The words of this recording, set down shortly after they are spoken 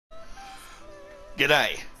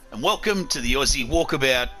G'day, and welcome to the Aussie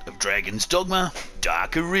walkabout of Dragon's Dogma,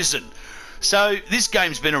 Dark Arisen. So, this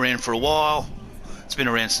game's been around for a while. It's been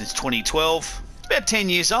around since 2012. It's about 10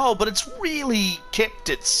 years old, but it's really kept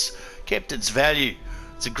its value.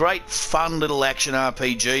 It's a great, fun little action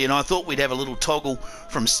RPG, and I thought we'd have a little toggle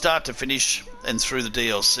from start to finish and through the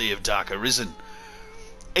DLC of Dark Arisen.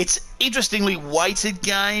 It's interestingly weighted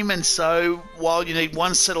game, and so while you need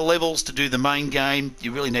one set of levels to do the main game,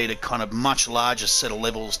 you really need a kind of much larger set of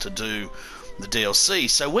levels to do the DLC.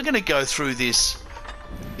 So we're going to go through this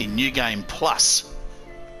in New Game Plus.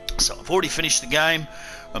 So I've already finished the game.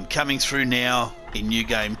 I'm coming through now in New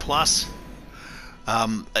Game Plus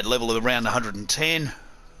at level of around 110.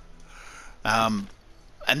 And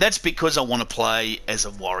that's because I want to play as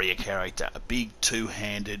a warrior character, a big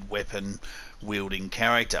two-handed weapon wielding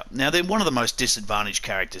character. Now, they're one of the most disadvantaged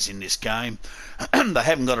characters in this game. They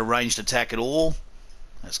haven't got a ranged attack at all,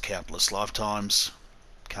 as countless lifetimes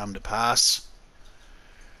come to pass.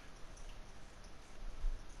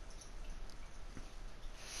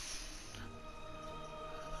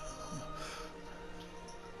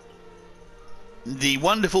 The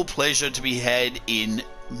wonderful pleasure to be had in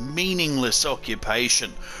meaningless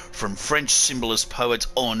occupation from French symbolist poet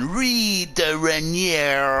Henri de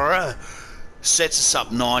Renière sets us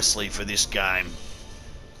up nicely for this game.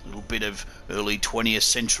 A little bit of early 20th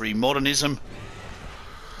century modernism.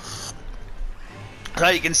 So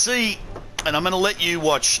you can see, and I'm going to let you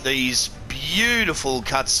watch these beautiful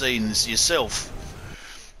cutscenes yourself.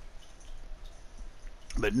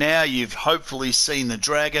 But now you've hopefully seen the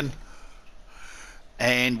dragon,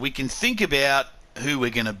 and we can think about who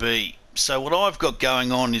we're going to be. So what I've got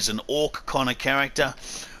going on is an orc kind of character.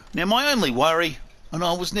 Now my only worry, and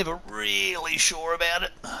I was never really sure about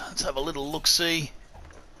it, let's have a little look-see.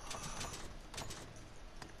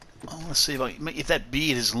 I want to see if that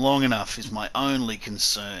beard is long enough is my only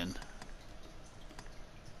concern.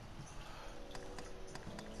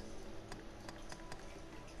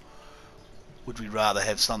 Would we rather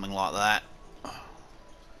have something like that? A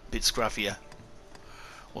bit scruffier.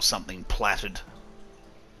 Or something plaited.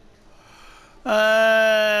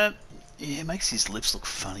 Yeah, it makes his lips look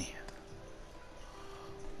funny.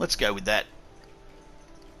 Let's go with that.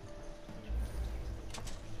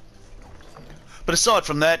 But aside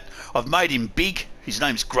from that, I've made him big. His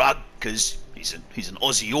name's Grug, because he's an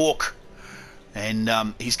Aussie orc. And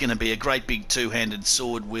he's going to be a great big two-handed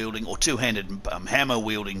sword-wielding, or two-handed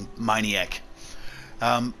hammer-wielding maniac.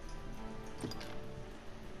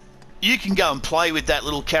 You can go and play with that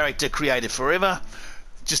little character created forever.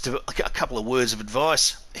 Just a couple of words of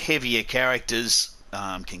advice. Heavier characters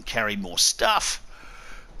can carry more stuff.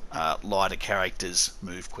 Lighter characters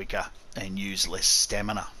move quicker and use less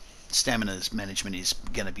stamina. Stamina's management is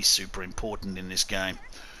going to be super important in this game.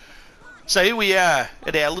 So here we are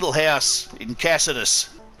at our little house in Cassidus.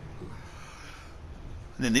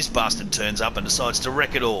 And then this bastard turns up and decides to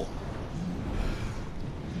wreck it all.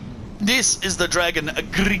 This is the dragon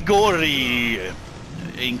Grigori,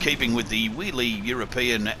 in keeping with the weirdly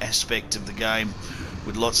European aspect of the game,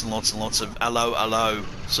 with lots and lots and lots of hello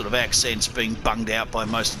sort of accents being bunged out by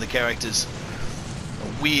most of the characters.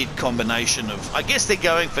 A weird combination of, I guess they're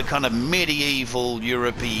going for kind of medieval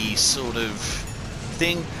Europe-y sort of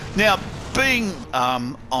thing. Now, being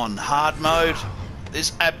on hard mode,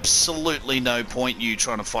 there's absolutely no point you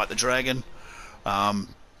trying to fight the dragon. Run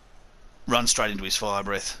straight into his fire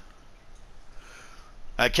breath.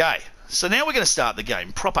 Okay, so now we're going to start the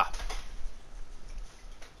game proper.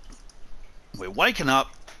 We're waking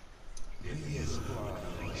up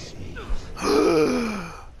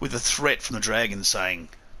with a threat from the dragon saying,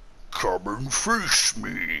 "Come and face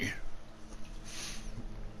me."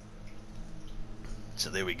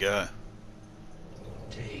 So there we go.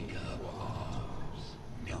 Take up arms,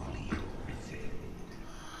 newly risen.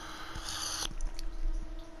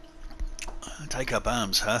 Take up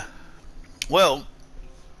arms, huh? Well,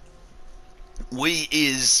 we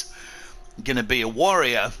is going to be a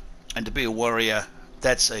warrior, and to be a warrior,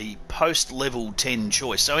 that's a post-level 10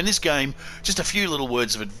 choice. So in this game, just a few little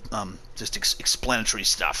words of just explanatory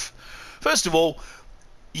stuff. First of all,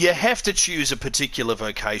 you have to choose a particular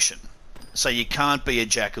vocation. So you can't be a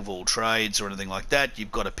jack of all trades or anything like that.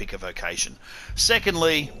 You've got to pick a vocation.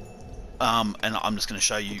 Secondly, and I'm just going to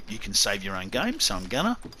show you, you can save your own game, so I'm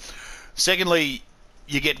gonna. Secondly,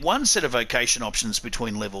 you get one set of vocation options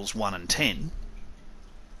between levels 1 and 10,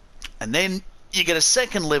 and then you get a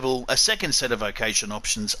second set of vocation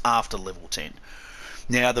options after level 10.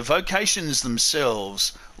 Now, the vocations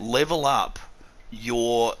themselves level up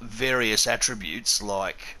your various attributes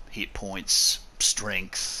like hit points,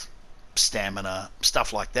 strength, stamina,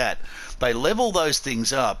 stuff like that. They level those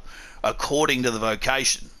things up according to the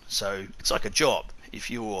vocation. So it's like a job. If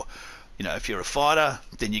you're a fighter,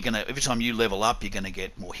 then you're gonna, every time you level up, you're gonna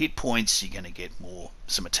get more hit points, you're gonna get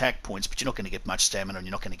some attack points, but you're not gonna get much stamina and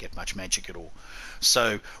you're not gonna get much magic at all.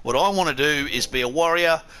 So what I want to do is be a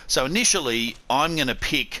warrior. So initially I'm gonna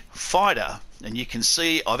pick fighter, and you can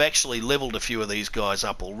see I've actually leveled a few of these guys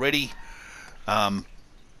up already.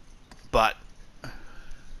 But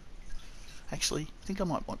actually, I think I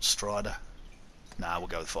might want Strider. Nah, we'll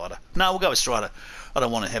go with fighter. No, we'll go with Strider. I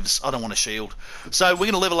don't want a shield. So we're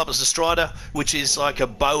going to level up as a Strider, which is like a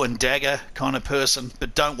bow and dagger kind of person.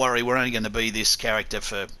 But don't worry, we're only going to be this character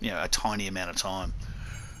for a tiny amount of time.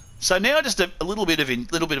 So now just a little bit of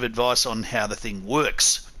advice on how the thing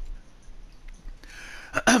works.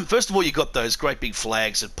 First of all, you've got those great big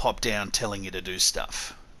flags that pop down telling you to do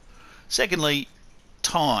stuff. Secondly,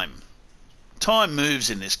 time. Time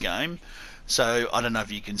moves in this game. So I don't know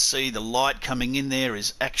if you can see the light coming in there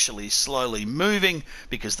is actually slowly moving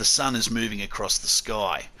because the sun is moving across the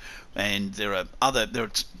sky. And there are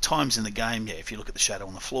times in the game, if you look at the shadow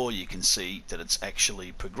on the floor, you can see that it's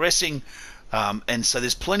actually progressing. And so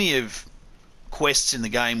there's plenty of quests in the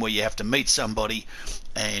game where you have to meet somebody,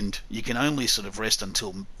 and you can only sort of rest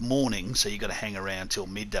until morning, so you've got to hang around till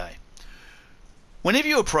midday. Whenever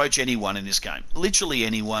you approach anyone in this game, literally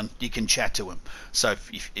anyone, you can chat to them. So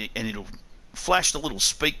and it'll flash the little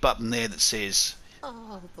speak button there that says,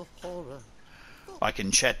 "Oh, the horror." I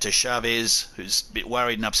can chat to Chavez, who's a bit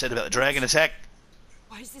worried and upset about the dragon attack.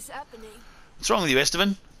 Why is this happening? What's wrong with you,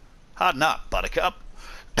 Estevan? Harden up, Buttercup.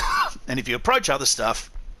 And if you approach other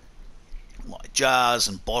stuff, like jars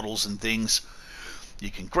and bottles and things,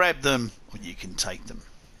 you can grab them or you can take them.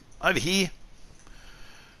 Over here,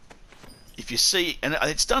 if you see, and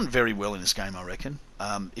it's done very well in this game, I reckon,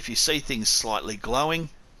 if you see things slightly glowing,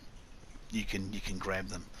 you can grab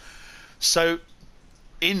them. So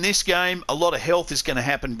in this game, a lot of health is going to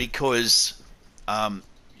happen because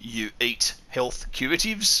you eat health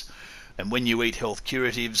curatives, and when you eat health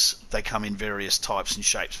curatives, they come in various types and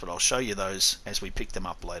shapes, but I'll show you those as we pick them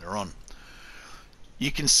up later on.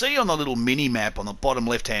 You can see on the little mini map on the bottom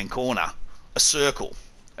left hand corner a circle,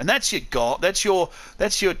 and that's your goal. That's your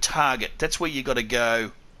target. That's where you got to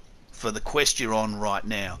go for the quest you're on right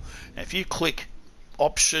now. Now, if you click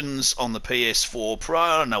options on the PS4 Pro,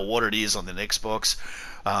 I don't know what it is on the Xbox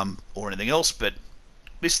or anything else, but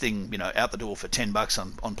this thing, out the door for $10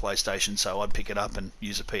 on PlayStation, so I'd pick it up and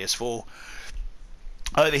use a PS4.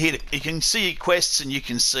 Over here, you can see quests, and you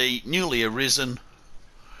can see newly arisen.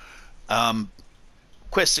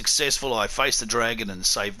 Quest successful, I faced the dragon and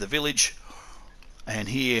saved the village. And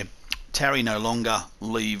here, tarry no longer,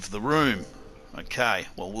 leave the room. Okay,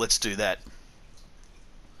 well, let's do that.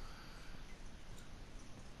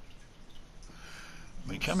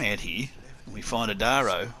 We come out here and we find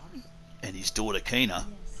Adaro and his daughter Kina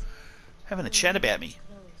having a chat about me.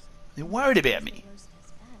 They're worried about me.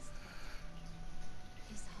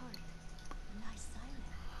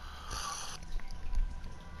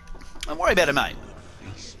 Don't worry about it, mate.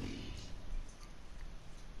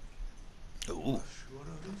 Ooh.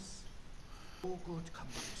 I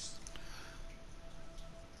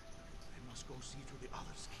must go see to the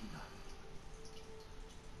others, Kina.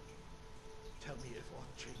 Tell me if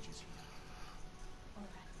aught changes here.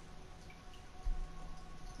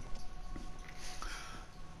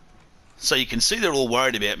 So you can see they're all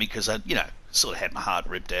worried about me because I, sort of had my heart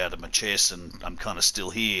ripped out of my chest and I'm kind of still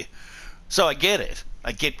here. So I get it.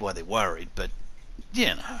 I get why they're worried, but,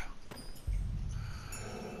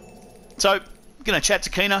 So, going to chat to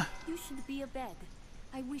Kina. You should be abed.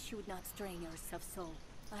 I wish you would not strain yourself so.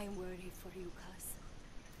 I am worried for you, cuz.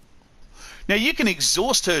 Now you can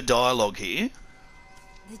exhaust her dialogue here.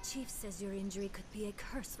 The chief says your injury could be a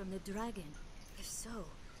curse from the dragon. If so,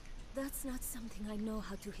 that's not something I know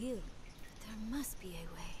how to heal. There must be a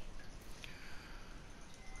way.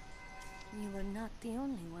 You were not the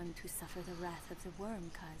only one to suffer the wrath of the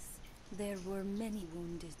worm, cuz. There were many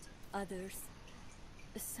wounded, others.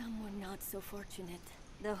 Some were not so fortunate.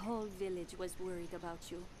 The whole village was worried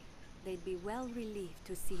about you. They'd be well relieved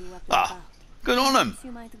to see you up and about. Good on them.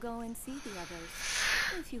 You might go and see the others.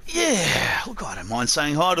 If you Look, I don't mind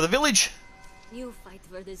saying hi to the village. You fight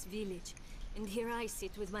for this village, and here I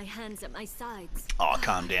sit with my hands at my sides. Oh,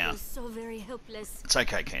 calm down. I feel so very helpless. It's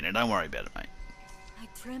okay, Kina. Don't worry about it, mate. I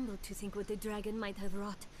tremble to think what the dragon might have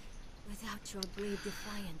wrought without your brave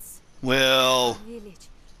defiance. Well, The village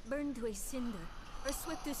burned to a cinder, or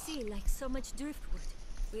swept to sea like so much driftwood.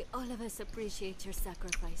 We all of us appreciate your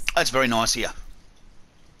sacrifice. that's very nice here.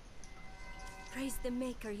 Praise the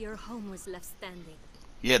Maker, your home was left standing.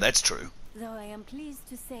 Yeah, that's true. Though I am pleased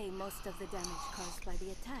to say most of the damage caused by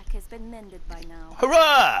the attack has been mended by now.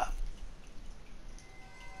 Hurrah!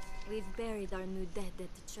 We've buried our new dead at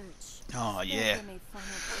the church. Oh, Spare yeah. them a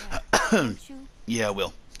final prayer, won't you? Yeah, I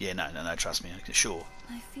will. Yeah, no, trust me, sure.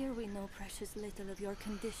 I fear we know precious little of your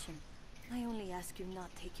condition. I only ask you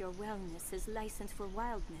not take your wellness as license for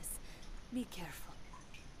wildness. Be careful.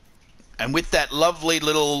 And with that lovely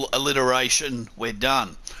little alliteration, we're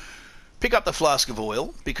done. Pick up the flask of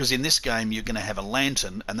oil, because in this game you're going to have a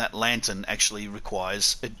lantern, and that lantern actually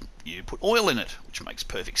requires you put oil in it, which makes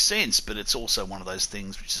perfect sense, but it's also one of those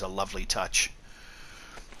things which is a lovely touch.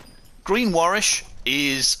 Green Warish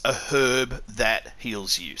is a herb that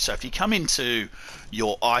heals you. So if you come into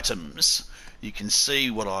your items, you can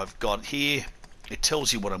see what I've got here. It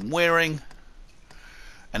tells you what I'm wearing.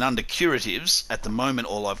 And under curatives, at the moment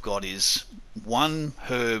all I've got is one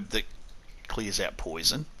herb that clears out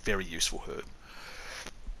poison. Very useful herb.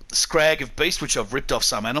 Scrag of Beast, which I've ripped off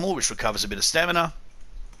some animal, which recovers a bit of stamina.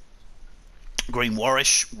 Green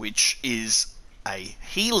Warish, which is a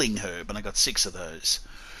healing herb, and I got 6 of those.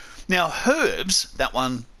 Now, herbs, that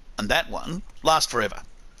one and that one, last forever.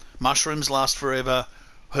 Mushrooms last forever.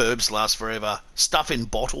 Herbs last forever. Stuff in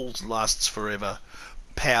bottles lasts forever.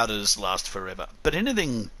 Powders last forever. But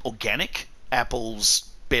anything organic, apples,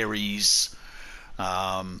 berries,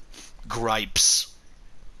 grapes,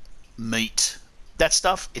 meat, that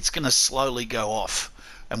stuff, it's going to slowly go off.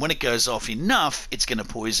 And when it goes off enough, it's going to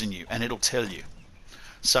poison you, and it'll tell you.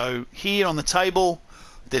 So here on the table,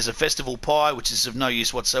 there's a festival pie, which is of no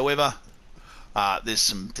use whatsoever.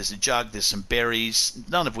 There's a jug, there's some berries,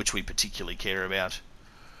 none of which we particularly care about.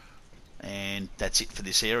 And that's it for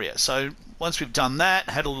this area. So once we've done that,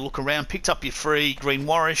 had a look around, picked up your free Green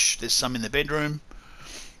Warish, there's some in the bedroom.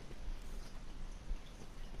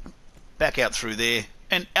 Back out through there,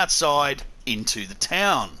 and outside into the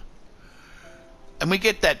town. And we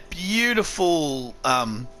get that beautiful,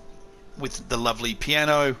 with the lovely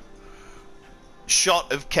piano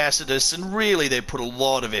shot of Cassidus, and really they put a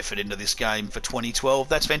lot of effort into this game for 2012.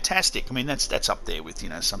 That's fantastic. I mean, that's up there with,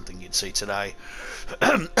 something you'd see today.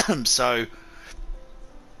 So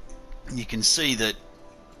you can see that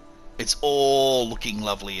it's all looking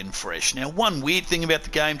lovely and fresh. Now, one weird thing about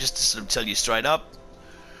the game, just to sort of tell you straight up,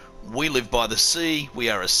 we live by the sea.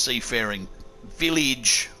 We are a seafaring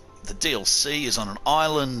village. The DLC is on an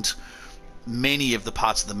island. Many of the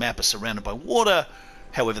parts of the map are surrounded by water.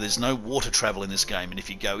 However, there's no water travel in this game, and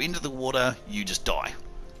if you go into the water, you just die.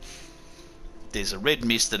 There's a red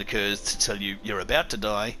mist that occurs to tell you you're about to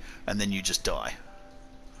die, and then you just die.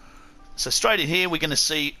 So straight in here, we're going to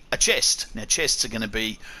see a chest. Now, chests are going to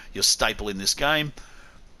be your staple in this game.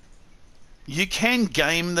 You can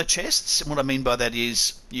game the chests, and what I mean by that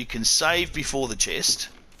is you can save before the chest,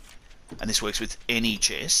 and this works with any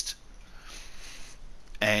chest.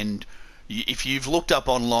 And if you've looked up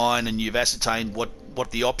online and you've ascertained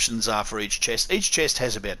what the options are for each chest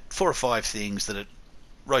has about 4 or 5 things that it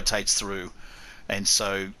rotates through, and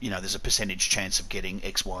so there's a percentage chance of getting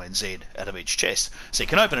X, Y, and Z out of each chest. So you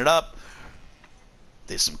can open it up.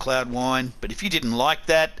 There's some cloud wine, but if you didn't like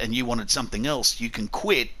that and you wanted something else, you can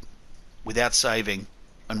quit without saving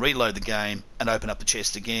and reload the game and open up the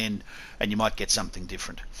chest again, and you might get something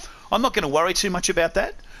different. I'm not going to worry too much about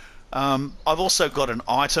that. I've also got an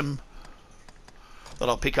item that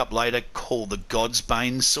I'll pick up later called the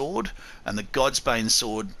Godsbane Sword, and the Godsbane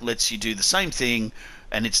Sword lets you do the same thing,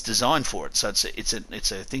 and it's designed for it. So it's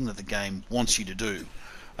a thing that the game wants you to do.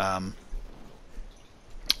 But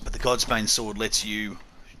the Godsbane Sword lets you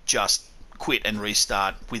just quit and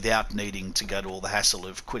restart without needing to go to all the hassle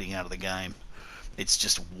of quitting out of the game. It's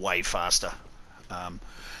just way faster.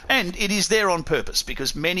 And it is there on purpose,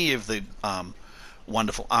 because many of the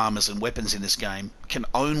wonderful armors and weapons in this game can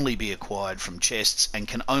only be acquired from chests, and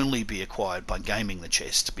can only be acquired by gaming the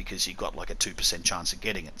chest, because you've got like a 2% chance of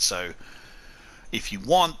getting it. So if you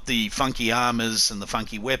want the funky armors and the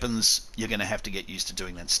funky weapons, you're going to have to get used to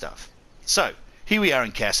doing that stuff. So here we are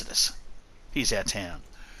in Cassidus. Here's our town.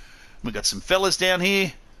 We've got some fellas down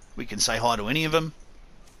here. We can say hi to any of them.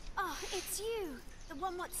 Oh, it's you. The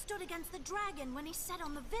one what stood against the dragon when he set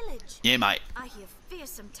on the village. Yeah, mate. I hear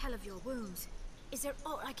fearsome tell of your wounds. Is there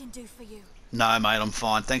aught I can do for you? No, mate, I'm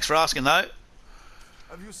fine. Thanks for asking, though.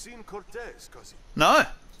 Have you seen Cortez, cousin? No.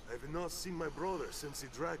 I've not seen my brother since the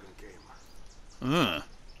dragon came.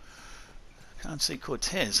 Can't see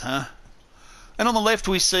Cortez, huh? And on the left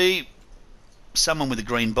we see someone with a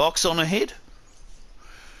green box on her head.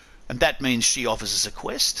 And that means she offers us a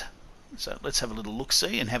quest. So let's have a little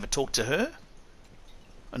look-see and have a talk to her.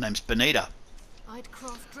 Her name's Benita. I'd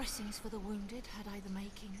craft dressings for the wounded had I the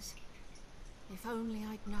makings. If only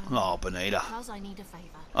I'd known. Oh, Bonita. Because I need a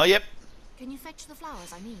favour. Oh, yep. Can you fetch the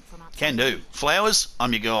flowers I need from outside? Can do. Flowers,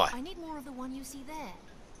 I'm your guy. I need more of the one you see there.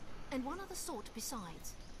 And one other sort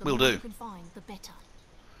besides. The Will more do. you can find, the better.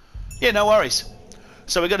 Yeah, no worries.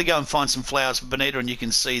 So we've got to go and find some flowers for Bonita, and you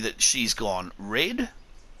can see that she's gone red.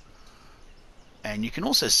 And you can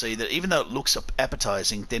also see that even though it looks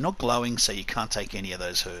appetizing, they're not glowing, so you can't take any of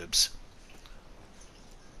those herbs.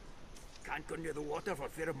 Can't go near the water for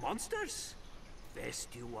fear of monsters?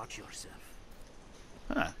 Best you watch yourself.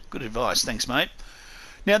 Ah, good advice, thanks, mate.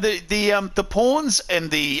 Now the pawns and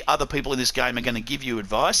the other people in this game are going to give you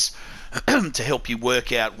advice to help you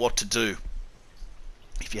work out what to do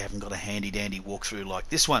if you haven't got a handy dandy walkthrough like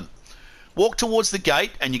this one. Walk towards the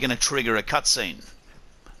gate and you're going to trigger a cutscene.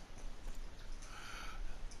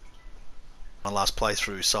 My last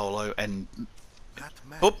playthrough solo, and That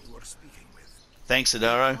man Oop. you were speaking with. thanks, They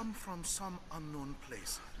Adaro. come from some unknown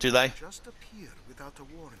place. Do they? Just appear without a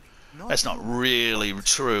warning. That's not really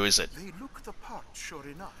true, is it? They look the part, sure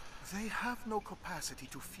enough. They have no capacity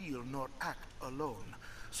to feel nor act alone,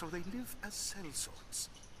 so they live as sellswords.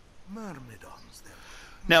 Myrmidons, then.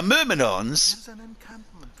 Now, Myrmidons, There's an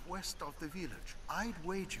encampment west of the village. I'd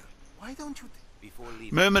wager. Why don't you... Before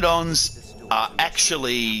leaving, Myrmidons are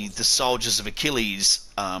actually the soldiers of Achilles,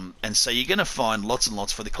 and so you're going to find lots and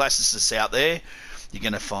lots for the classicists out there. You're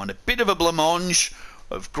going to find a bit of a blancmange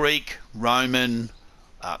of Greek, Roman,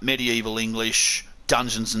 medieval English,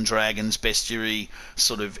 Dungeons and Dragons, bestiary,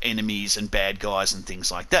 sort of enemies and bad guys and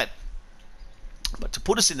things like that. But to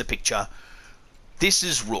put us in the picture, this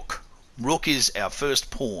is Rook. Rook is our first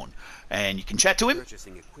pawn, and you can chat to him,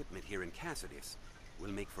 Purchasing equipment here in Cassidy's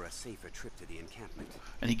will make for a safer trip to the encampment.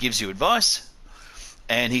 and he gives you advice,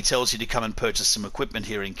 and he tells you to come and purchase some equipment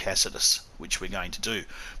here in Cassidy's, which we're going to do.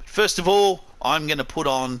 But first of all, I'm going to put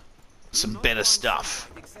on some better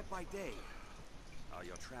stuff. Except by day. Are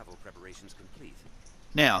your travel preparations complete?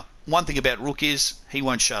 Now, one thing about Rook is he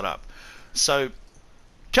won't shut up. So,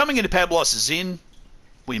 coming into Pablos' inn,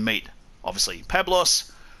 we meet, obviously,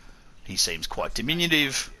 Pablos. He seems quite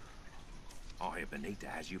diminutive. I hear Benita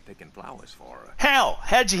has you picking flowers for her. How?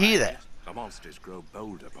 How'd you hear that? The monsters grow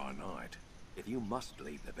bolder by night. If you must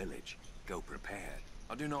leave the village, go prepared.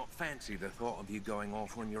 I do not fancy the thought of you going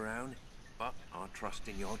off on your own, but I trust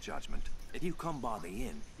in your judgment. If you come by the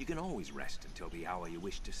inn, you can always rest until the hour you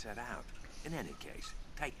wish to set out. In any case,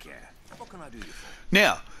 take care. What can I do you for?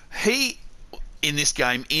 Now, in this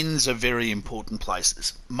game, inns are very important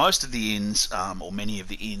places. Most of the inns, or many of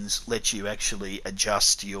the inns, let you actually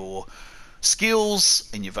adjust your skills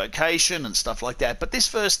and your vocation and stuff like that. But this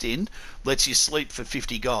first inn lets you sleep for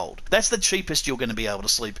 50 gold. That's the cheapest you're going to be able to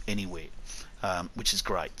sleep anywhere, which is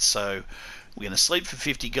great. So we're going to sleep for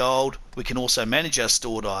 50 gold. We can also manage our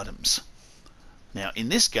stored items. Now, in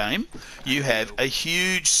this game, you have a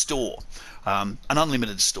huge store, an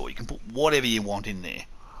unlimited store. You can put whatever you want in there.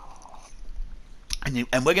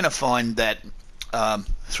 And we're going to find that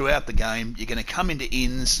throughout the game, you're going to come into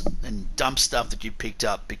inns and dump stuff that you picked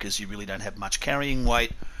up because you really don't have much carrying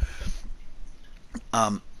weight,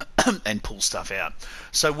 and pull stuff out.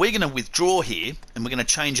 So we're going to withdraw here, and we're going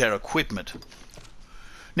to change our equipment.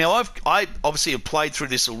 Now, I obviously have played through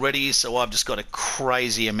this already, so I've just got a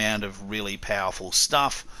crazy amount of really powerful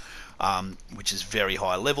stuff, which is very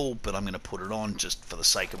high level, but I'm going to put it on just for the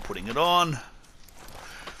sake of putting it on.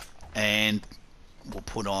 And we'll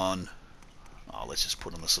put on, let's just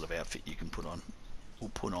put on the sort of outfit you can put on.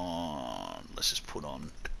 Let's just put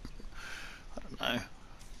on, I don't know,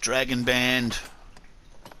 Dragon Band.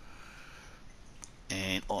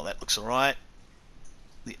 And, that looks alright.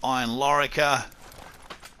 The Iron Lorica.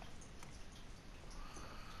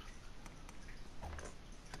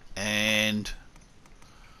 And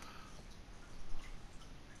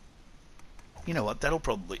you know what? That'll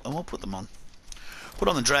probably. I'll put them on. Put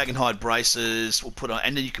on the Dragonhide braces. We'll put on,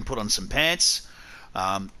 and then you can put on some pants.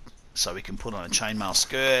 So we can put on a chainmail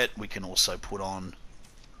skirt. We can also put on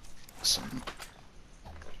some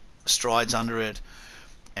strides under it,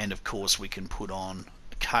 and of course we can put on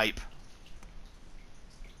a cape.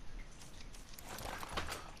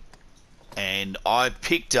 And I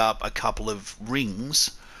picked up a couple of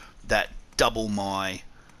rings that double my,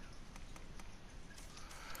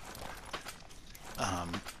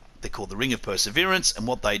 they're called the Ring of Perseverance, and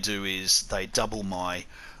what they do is they double my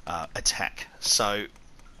attack. So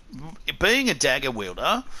being a dagger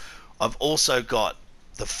wielder, I've also got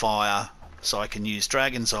the fire, so I can use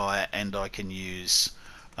Dragon's Eye, and I can use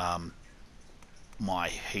my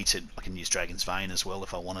heated, I can use Dragon's Vein as well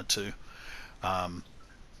if I wanted to.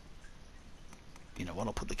 You know what,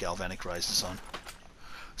 I'll put the galvanic razors on.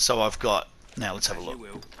 So I've got Now let's have a As you look.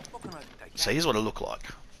 will. What can I take? So here's what it looked like.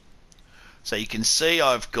 So you can see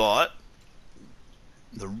I've got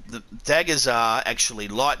the daggers are actually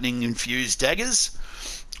lightning infused daggers,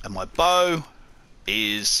 and my bow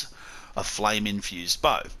is a flame infused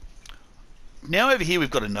bow. Now over here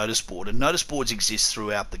we've got a notice board, and notice boards exist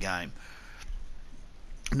throughout the game.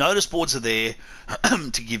 Notice boards are there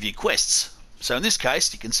to give you quests. So in this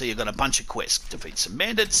case you can see you've got a bunch of quests. Defeat some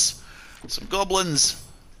bandits, some goblins,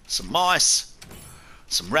 some mice,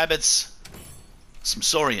 some rabbits, some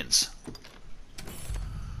saurians.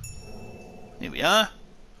 Here we are.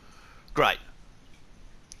 Great.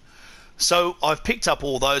 So I've picked up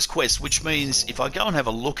all those quests, which means if I go and have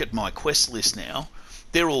a look at my quest list now,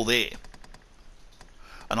 they're all there.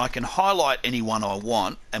 And I can highlight any one I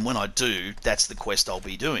want, and when I do, that's the quest I'll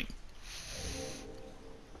be doing.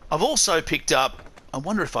 I've also picked up, I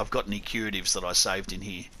wonder if I've got any curatives that I saved in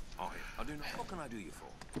here. I do not. What can I do you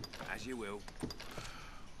for? As you will.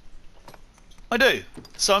 I do.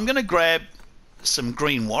 So I'm going to grab some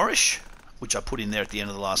green warish, which I put in there at the end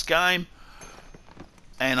of the last game.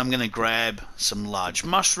 And I'm going to grab some large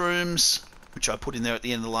mushrooms, which I put in there at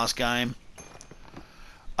the end of the last game.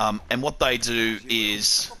 And what they do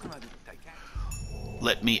is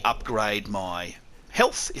let me upgrade my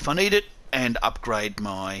health if I need it, and upgrade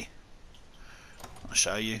my... I'll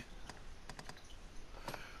show you.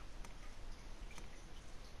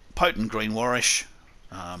 Potent green warish,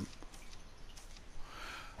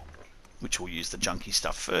 which will use the junky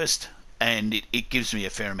stuff first, and it gives me a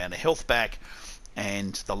fair amount of health back,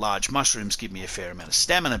 and the large mushrooms give me a fair amount of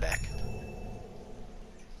stamina back.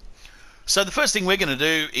 So the first thing we're going to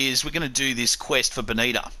do is we're going to do this quest for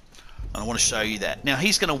Benita, and I want to show you that. Now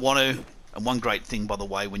he's going to want to, and one great thing by the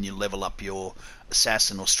way when you level up your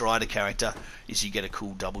assassin or strider character is you get a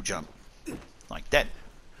cool double jump like that.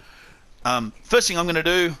 First thing I'm going to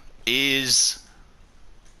do is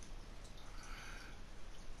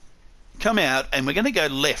come out, and we're going to go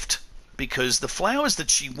left, because the flowers that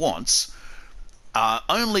she wants are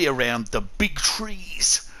only around the big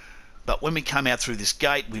trees. But when we come out through this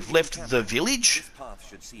gate, we've left the village, This path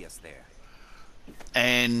should see us there.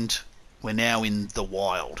 and we're now in the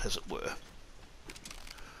wild, as it were.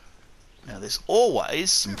 Now there's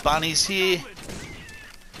always some bunnies here,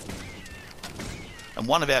 and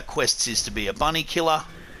one of our quests is to be a bunny killer,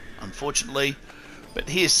 unfortunately. But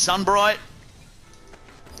here's Sunbright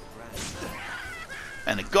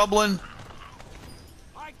and a goblin.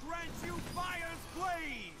 I grant you fire's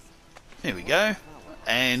blaze. There we go,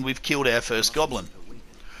 and we've killed our first goblin.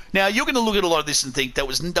 Now you're going to look at a lot of this and think that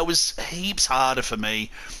was heaps harder for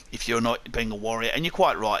me if you're not being a warrior, and you're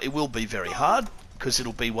quite right. It will be very hard because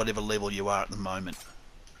it'll be whatever level you are at the moment.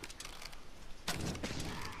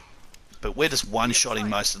 But we're just one-shotting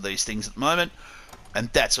most of these things at the moment, and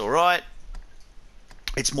that's all right.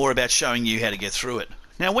 It's more about showing you how to get through it.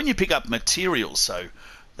 Now, when you pick up materials, so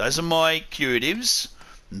those are my curatives,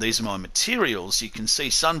 and these are my materials. You can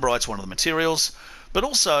see Sunbright's one of the materials, but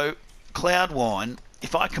also Cloud Wine.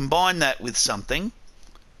 If I combine that with something,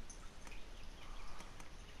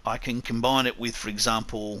 I can combine it with, for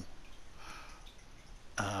example,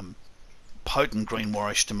 potent green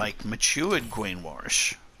warish to make matured green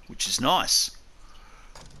warish, which is nice.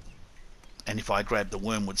 And if I grab the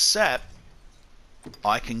wormwood sap,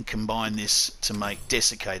 I can combine this to make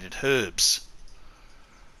desiccated herbs.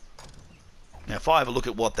 Now if I have a look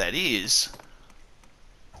at what that is,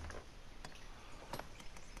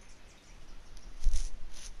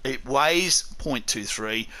 it weighs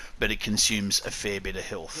 0.23, but it consumes a fair bit of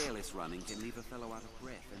health. Careless running can leave a fellow out of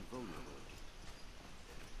breath and vulnerable.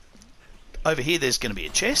 Over here there's going to be a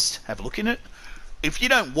chest. Have a look in it. If you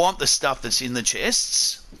don't want the stuff that's in the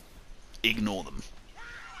chests, ignore them.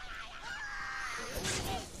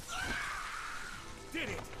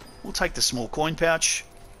 We'll take the small coin pouch.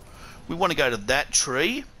 We want to go to that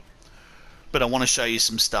tree, but I want to show you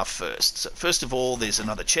some stuff first. So first of all, there's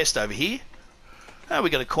another chest over here.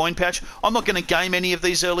 We got a coin pouch. I'm not going to game any of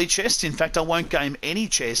these early chests. In fact, I won't game any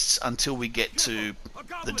chests until we get to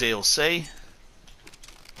the DLC.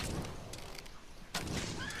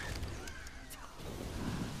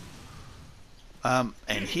 And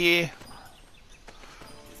here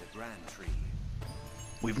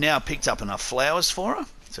we've now picked up enough flowers for her,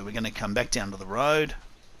 so we're going to come back down to the road,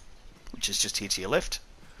 which is just here to your left,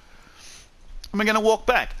 and we're going to walk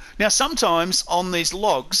back. Now sometimes on these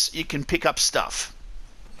logs you can pick up stuff,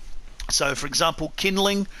 so for example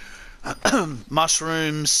kindling,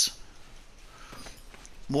 mushrooms,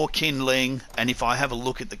 more kindling, and if I have a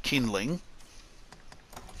look at the kindling,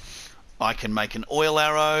 I can make an oil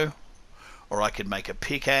arrow, or I could make a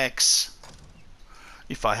pickaxe.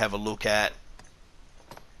 If I have a look at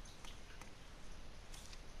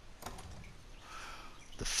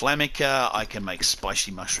the Flamica. I can make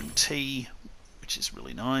spicy mushroom tea, which is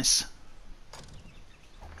really nice.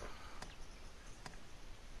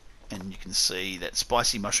 And you can see that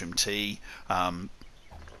spicy mushroom tea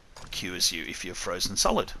cures you if you're frozen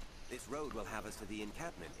solid. This road will have us to the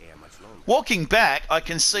encampment ere much longer. Walking back, I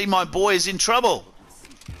can see my boy is in trouble.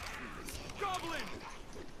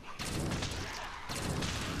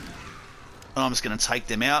 And I'm just going to take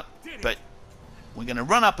them out, but we're going to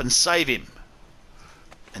run up and save him.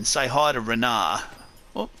 And say hi to Renard.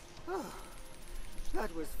 Oh,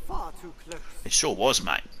 That was far too close. it sure was,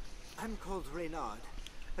 mate. I'm called Reynard,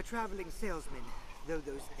 a traveling salesman, though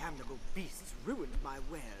those damnable beasts ruined my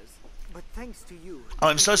wares. But thanks to you,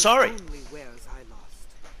 I'm so it was sorry. only wares I lost.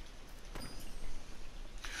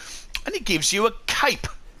 And he gives you a cape,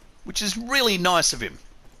 which is really nice of him.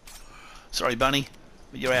 Sorry, Bunny,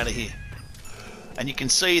 but you're out of here. And you can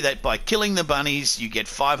see that by killing the bunnies, you get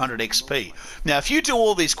 500 XP. Now, if you do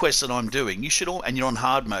all these quests that I'm doing, you should and you're on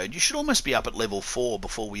hard mode, you should almost be up at level 4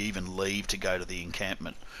 before we even leave to go to the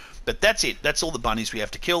encampment. But that's it. That's all the bunnies we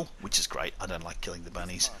have to kill, which is great. I don't like killing the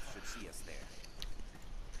bunnies.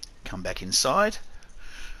 Come back inside.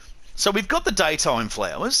 So we've got the daytime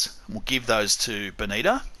flowers. We'll give those to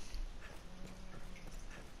Benita.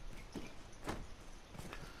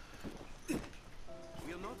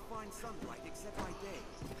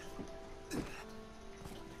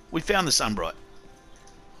 We found the sunbright.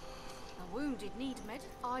 A wounded need med,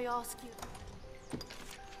 I ask you.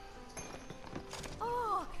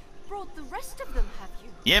 Oh, brought the rest of them, have you?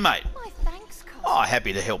 Yeah, mate. My thanks, cousin. Oh,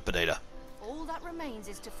 happy to help, Benita. All that remains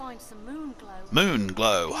is to find some moon glow. Moon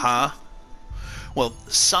glow, huh? Well,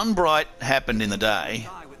 sunbright happened in the day.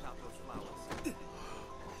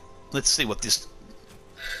 Let's see what this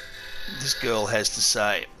girl has to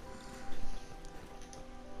say.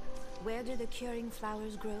 Where do the curing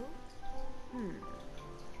flowers grow?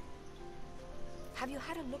 Have you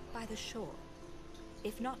had a look by the shore?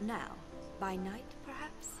 If not now, by night,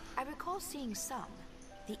 perhaps? I recall seeing some,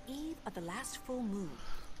 the eve of the last full moon.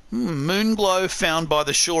 Moon glow found by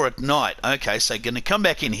the shore at night. Okay, so gonna come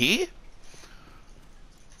back in here.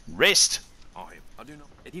 Rest. I do not.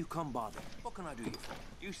 If you come by them, what can I do you for?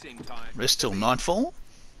 You seem tired. Rest till nightfall.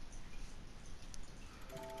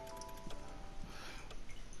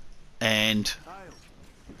 And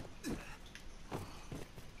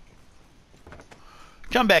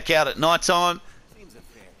come back out at night time.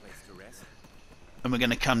 And we're going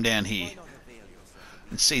to come down here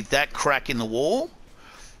and see that crack in the wall.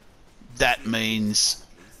 That means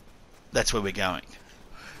that's where we're going.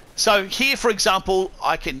 So here, for example,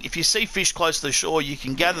 if you see fish close to the shore, you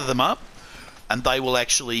can gather them up, and they will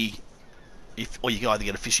actually, or you can either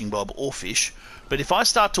get a fishing bob or fish. But if I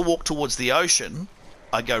start to walk towards the ocean,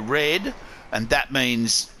 I go red, and that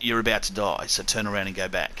means you're about to die. So turn around and go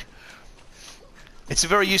back. It's a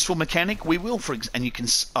very useful mechanic. We will, and you can.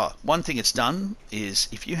 One thing it's done is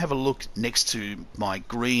if you have a look next to my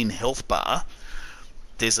green health bar,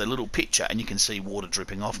 there's a little picture, and you can see water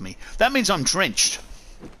dripping off me. That means I'm drenched.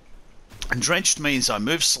 And drenched means I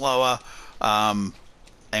move slower,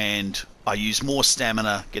 and I use more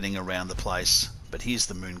stamina getting around the place. But here's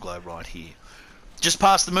the moon glow right here. Just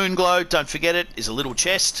past the moon glow, don't forget it, is a little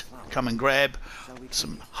chest. Come and grab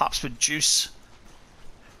some Hopsford juice.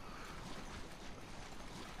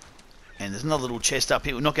 And there's another little chest up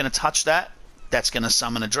here. We're not going to touch that. That's going to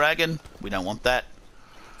summon a dragon. We don't want that.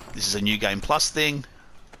 This is a New Game Plus thing.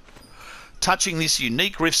 Touching this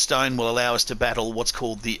unique rift stone will allow us to battle what's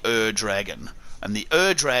called the Dragon. And the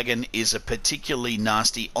Dragon is a particularly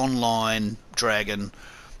nasty online dragon.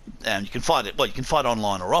 And you can fight it. Well, you can fight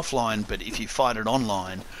online or offline, but if you fight it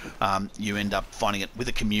online, you end up fighting it with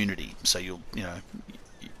a community. So you'll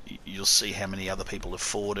see how many other people have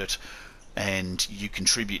fought it, and you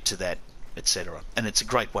contribute to that, etc. And it's a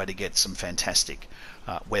great way to get some fantastic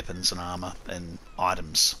weapons and armor and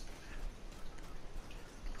items.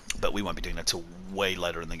 But we won't be doing that till way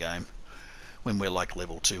later in the game, when we're like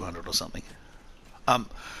level 200 or something.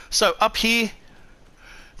 So up here,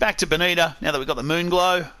 back to Benita, now that we've got the moon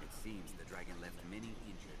glow. It seems the dragon left many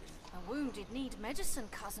injured. A wounded need medicine,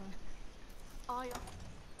 cousin.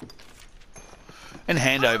 And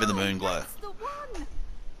hand over the moon glow. That's the one!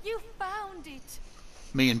 You found it!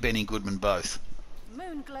 Me and Benny Goodman both.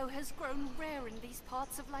 Moon glow has grown rare in these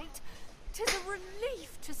parts of late. 'Tis a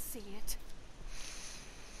relief to see it.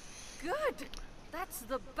 Good! That's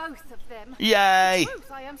the both of them. Yay! In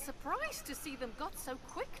truth, I am surprised to see them got so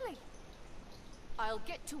quickly. I'll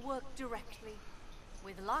get to work directly.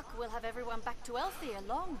 With luck, we'll have everyone back to health ere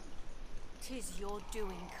long. 'Tis your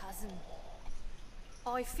doing, cousin.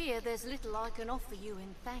 I fear there's little I can offer you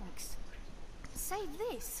in thanks. Save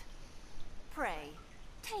this. Pray,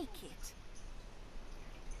 take it.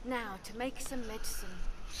 Now to make some medicine.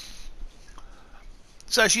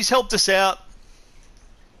 So she's helped us out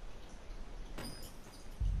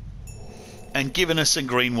and given us a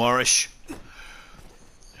green warish.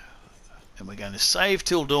 And we're going to save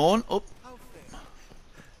till dawn. Oh.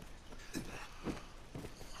 There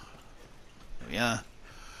we are.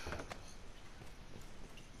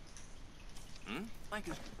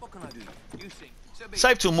 What can I do? You sing.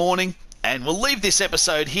 Save till morning, and we'll leave this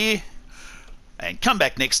episode here and come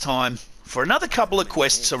back next time for another couple of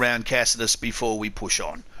quests around Cassidus before we push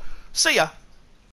on. See ya!